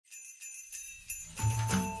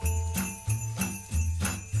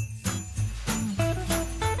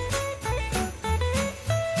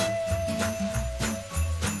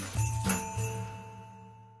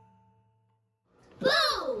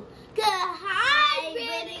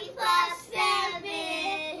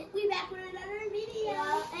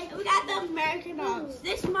American dogs.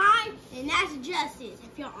 This mine, and that's Justice,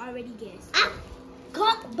 if y'all already guessed.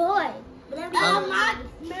 Cock boy. My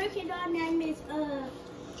American dog name is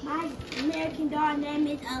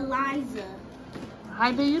Eliza.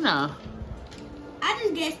 How do you know? I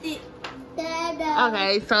just guessed it.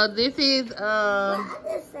 Okay, so this is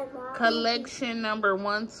collection number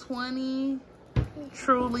 120.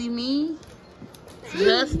 Truly Me.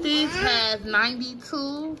 Justice has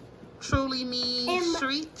 92. Truly Me.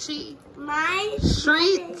 Street Cheat. My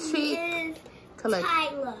Street Cheat is collection.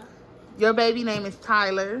 Tyler. Your baby name is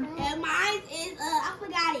Tyler. And mine is, I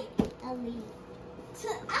forgot it.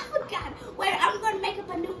 I forgot. Wait, I'm going to make up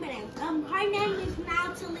a new name. Her name is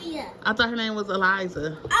now Talia. I thought her name was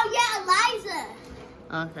Eliza. Oh, yeah,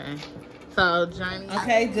 Eliza. Okay. So, Johnny.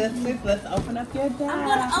 Okay, Justice, let's open up your bag. I'm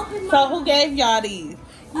going to open So, who gave y'all these?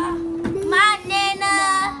 my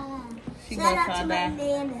Nana. She Shout goes out to my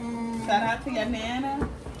Nana. Shout out to your Nana.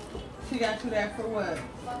 She got you that for what?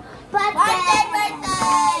 Birthday.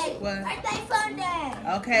 What? Birthday Sunday.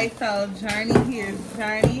 Okay, so Journey, here's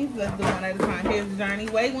Journey. Let's do one at a time. Here's Journey.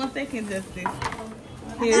 Wait 1 second, Justice.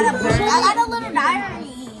 Here's I Journey. got a little diary.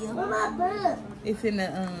 Where's my book? It's in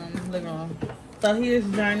the living room. So here's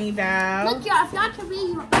Journey doll. Look, y'all, if y'all can read,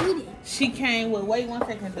 you read it. She came with, wait 1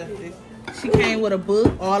 second, Justice. She came with a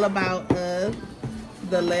book all about us,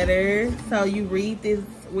 the letters. So you read this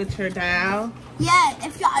with your doll. Yeah,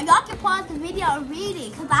 if y'all can pause the video and read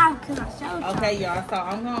it, cause I showed y'all. Okay, y'all. So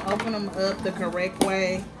I'm gonna open them up the correct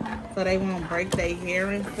way, so they won't break their hair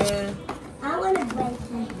and stuff. I want to break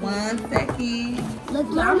it. 1 second. Look,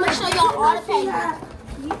 I'm gonna show y'all all the papers.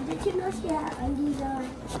 Did you know she had undies on?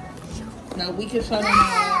 No, we can show them all.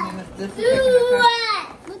 I mean, this is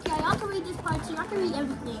Look, y'all can read this part too. Y'all can read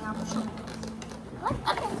everything. I'm gonna show you. What?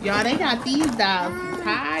 Okay. y'all, they got these dolls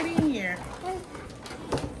tied in here.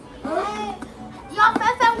 Y'all,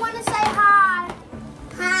 FatFat want to say hi.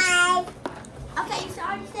 Hi. Okay, you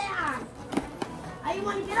already said hi. Oh, you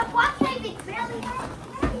want to get up? Why can't it barely have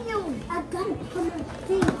you? I gotta put my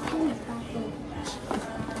things back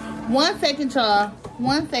in. 1 second, y'all.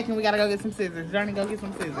 1 second. We gotta go get some scissors. Journey, go get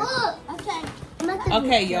some scissors. Okay.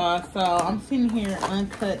 Okay, y'all. So I'm sitting here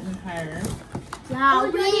uncutting her.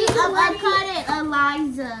 Y'all, we uncut it,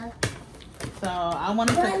 Eliza. So I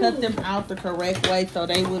wanted to cut them out the correct way so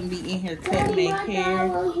they wouldn't be in here cutting their hair.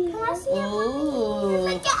 Ooh.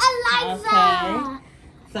 Look at Eliza. Okay.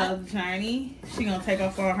 So Journey, she gonna take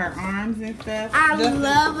off all her arms and stuff. I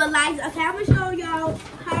love Eliza. Okay, I'm gonna show y'all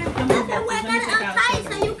her. That's why I got it untied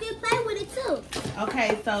so you can play with it too.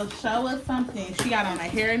 Okay, so show us something. She got on a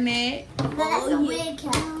hairnet. That's a wig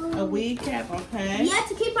cap. A wig cap, okay. Yeah,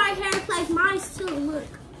 to keep our hair in place. Mine's too. Look,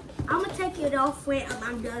 I'm gonna take it off when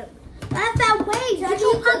I'm done. That's that wave. Johnny,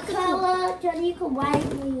 you can color. Johnny, you can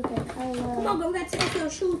white me. You can color. Come on, girl. We gotta take off your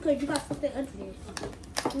shoes because you got something under this.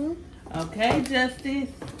 Okay, Justice.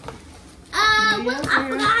 I forgot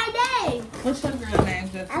her name. What's your girl name,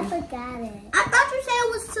 Justice? I forgot it. I thought you said it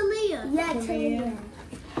was Talia. Yeah, Talia.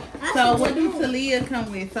 So what do Talia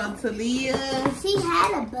come with? So Talia, She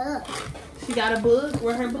had a book. she got a book.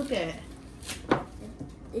 Where her book at?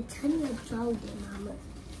 Talia drove it, Mama.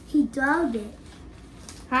 He drove it.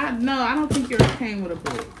 No, I don't think yours came with a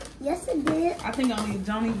book. Yes, it did. I think only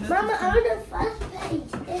Johnny. Mama, on the first page,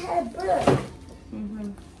 it had a book.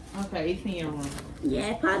 Okay, it's in your room.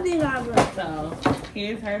 Yeah, probably not right. So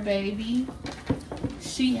here's her baby.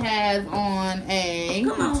 She has on a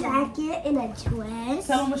jacket and a dress.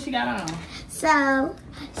 Tell them what she got on. So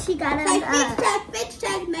she got on Fix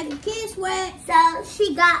tag, make a kid sweat. So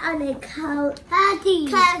she got on a coat.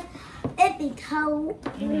 Cause it's a coat.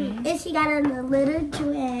 And she got on a little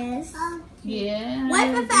dress. Yeah.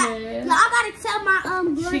 Wait for that. No, I gotta tell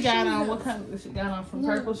my She got on what color? She got on some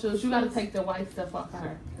purple shoes. You gotta take the white stuff off of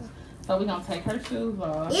her. So we're gonna take her shoes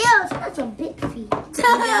off. Ew, she got some big feet.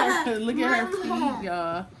 Look at her feet,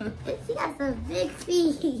 y'all. She got some big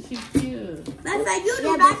feet. She's cute. That's like you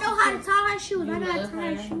do not know how to tie her shoes. I gotta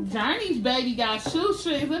tie her shoes. Journey's baby got shoe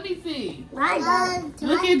strings. Let me see. Look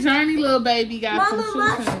Look at Journey, little baby got some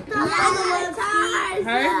shoe strings. Hers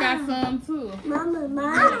Hers got some too. Mama,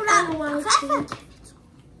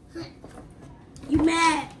 You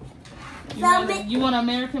mad? You want an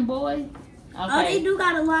American boy? Okay. Oh, they do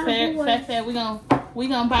got a lot of boys. FatFat, we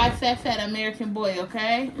gonna buy FatFat American boy,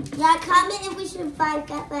 okay? Yeah, comment if we should buy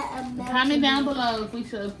FatFat American. Comment down below if we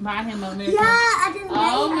should buy him American. Yeah, I just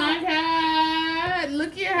Oh my God!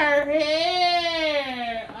 Look at her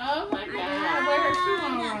hair. Oh my God! Where her shoe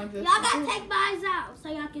on? Y'all gotta take mine out so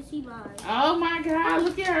y'all can see mine. Oh my God!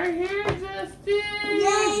 Look at her hair, Justin.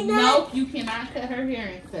 Yay, Nope, you cannot cut her hair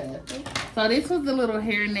and stuff. So this was the little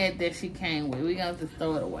hairnet that she came with. We gonna just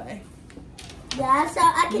throw it away. Yeah, so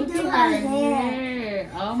I can do her hair.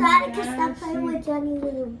 Oh So my I can stop playing with Johnny's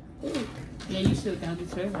little thing. Yeah, you should have gone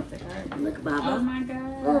to church after her. Look, Mama. Oh my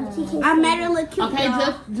God. Look, she can I made her look cute. Okay, y'all.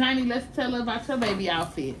 just Johnny, let's tell her about your baby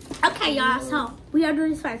outfit. Okay, y'all. So we are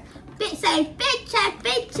doing this first. Fit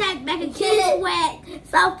check, make a kid wet.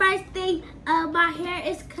 So first thing, my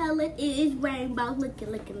hair is colored. It is rainbow. Look.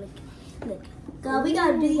 Girl, we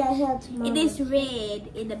gotta do your hair tomorrow. It is red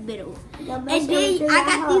in the middle. Girl, And make sure we then do I your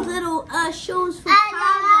got hair. these little shoes from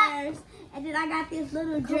Converse. And then I got this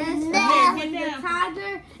little dress from Get the down.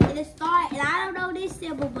 Tiger and the star. And I don't know this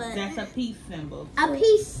symbol, but That's a peace symbol. a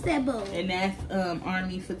peace symbol. And that's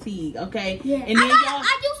Army fatigue, okay? Yeah. And then y'all,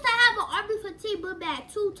 I used to have an Army fatigue book bag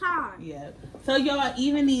 2 times. yeah. So y'all,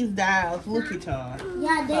 even these dials, look at y'all.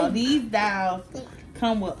 Yeah, So they. these dials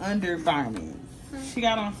come with undergarments. She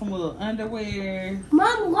got on some little underwear.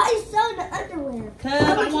 Mama, why you sewing the underwear? Cause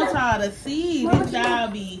I want y'all to see Mama, this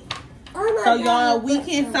dial be. Oh my So y'all, God, we butt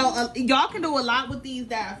can showing. so y'all can do a lot with these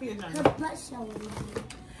dials. Here, Johnny. Her butt showing.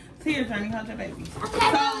 Here, Johnny, hold your baby.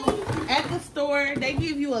 Okay. So at the store, they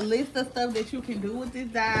give you a list of stuff that you can do with this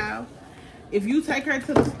dial. If you take her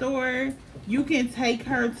to the store, you can take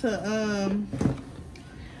her to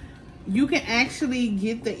you can actually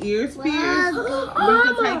get the ears pierced. You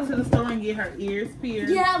can take to the store and get her ears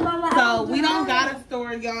pierced. Yeah, Mama. So we don't got a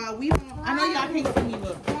store, y'all. We don't. I know y'all can't see me,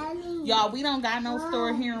 but y'all, we don't got no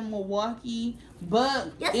store here in Milwaukee.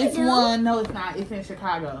 But Yes, it's we do. one. No, it's not. It's in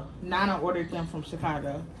Chicago. Nana ordered them from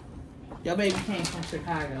Chicago. Your baby came from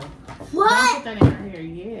Chicago. Don't What? put that in her hair,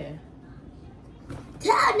 yeah.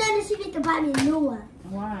 Tell Nana she need to buy me a new one.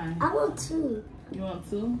 Why? I want 2. You want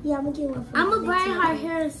two? Yeah, I'm gonna get one for I'm gonna me braid too. her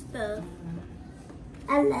hair and stuff.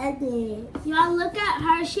 I love it. Y'all look at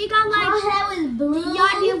her. She got Her like. hair was blue.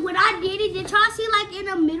 Y'all did when I did it. Did y'all see like in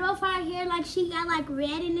the middle of her hair, like she got like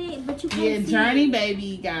red in it, but you Yeah, can't see Journey it.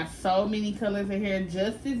 baby got so many colors of hair.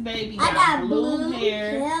 Justice baby I got blue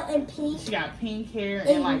hair. yellow, and pink. She got pink hair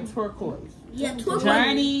and like turquoise. Yeah, turquoise.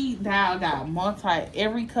 Journey Dow got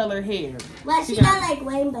every color hair. Well, she got like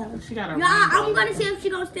rainbow. She got a Y'all, I'm rainbow. gonna see if she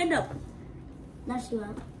gonna stand up. No, she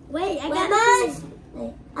won't. Wait, I Wait, got Mom.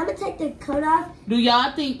 Wait, I'm gonna take the coat off. Do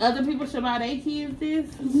y'all think other people should buy their kids this?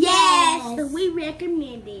 Yes, Yes. we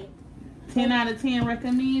recommend it. 10 out of 10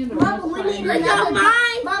 recommend? Or Mama, what's we need like- Look, y'all, another.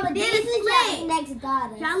 mine Mama, did this a is your split. next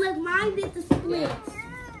daughter. Y'all look, mine did the splits.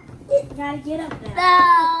 Gotta get up there.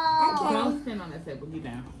 No. Don't stand on that table. Get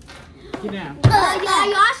down. Get down.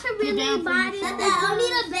 Y'all should Get really down buy for this. you. I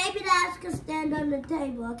need a baby that can stand on the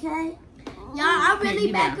table, okay? Y'all, I really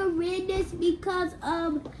get down. recommend this because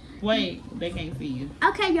Wait, they can't see you.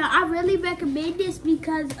 okay, y'all, I really recommend this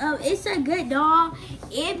because it's a good doll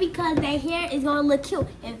and because their hair is gonna look cute.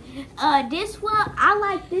 And this one, I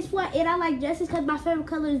like this one and I like Justice because my favorite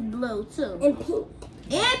color is blue too. And pink.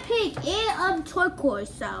 And pink and turquoise,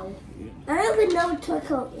 so. I don't even know what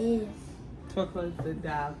turquoise is. Turquoise the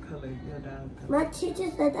dog color. Your dog color. My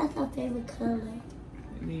teacher said that's my favorite color.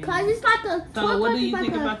 Yeah. Cause it's like a So what do turquoise you is like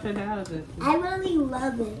think a- about your dog? I really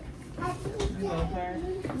love it. You love her?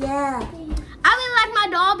 Yeah. I really like my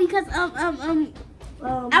doll because I'm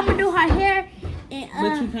gonna do her hair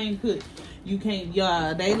and But you can't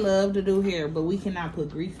they love to do hair, but we cannot put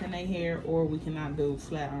grease in their hair or we cannot do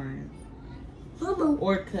flat irons Mama,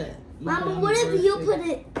 or cut. You Mama, can what only if you brush put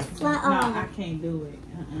it flat No, I on? can't do it.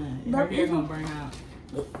 Her But hair if gonna you- burn out.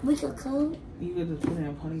 We could comb. You could just put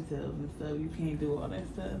in ponytails and stuff. You can't do all that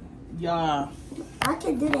stuff. Y'all, I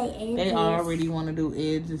can do that edges. they already want to do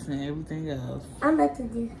edges and everything else. I'm about to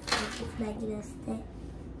do just make it a stick.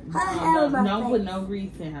 Her hair No, on my don't put face. no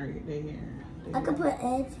grease in their hair. I could put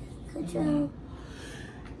edge control.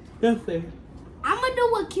 That's it. I'm gonna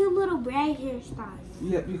do a cute little braid hairstyle.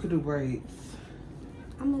 Yep, you could do braids.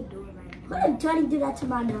 I'm gonna do it right now. What if Johnny do that to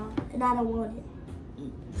my dog and I don't want it?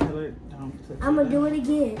 Tell her don't touch I'm gonna do it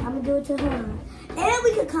again. I'm gonna do it to her. And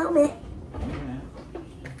we could comb it. Yeah.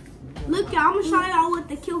 Look, y'all, I'm gonna show y'all what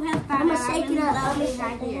the cute hairstyle I'm gonna is. I shake it really up. love I'm this gonna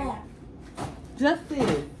right shake it here. up. Just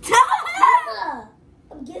this. Mama,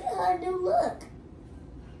 I'm giving her a new look.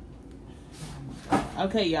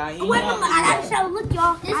 Okay, y'all. Wait, Mama, I gotta show. Look,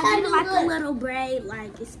 y'all. This I how did you like a look. little braid,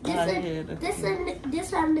 like it's. Oh, yeah, that's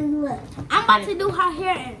This her new look. I'm about to do her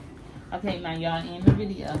hair. Okay, now y'all end the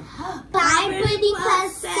video. Bye, Brittney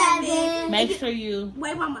 +7. Make sure you.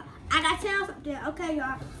 Wait, Mama. I gotta tell you something. Okay,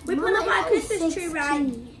 y'all. We put Mama, up our I'm Christmas tree, right?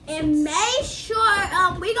 16. And make sure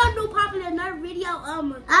we gonna do probably another video I'm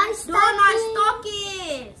doing our stockings.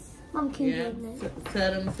 stockings. Mom, can you Yeah, do this?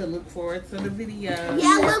 tell them to look forward to the video.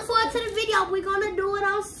 Yeah, look forward to the video. We're gonna do it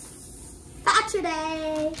on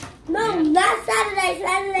Saturday. No, not Saturday.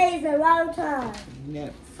 Saturday is the wrong time.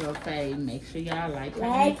 Yep. gonna say, make sure y'all like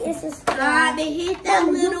and subscribe and hit that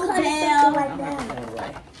little bell. Like that.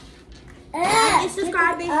 Like and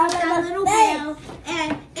subscribe and hit that little bell.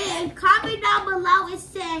 And comment down below and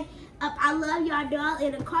say, I love y'all doll.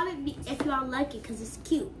 And comment me if y'all like it, because it's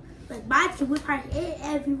cute. Like mine with her hair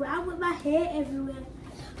everywhere. I with my hair everywhere.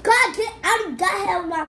 God, I got hair with my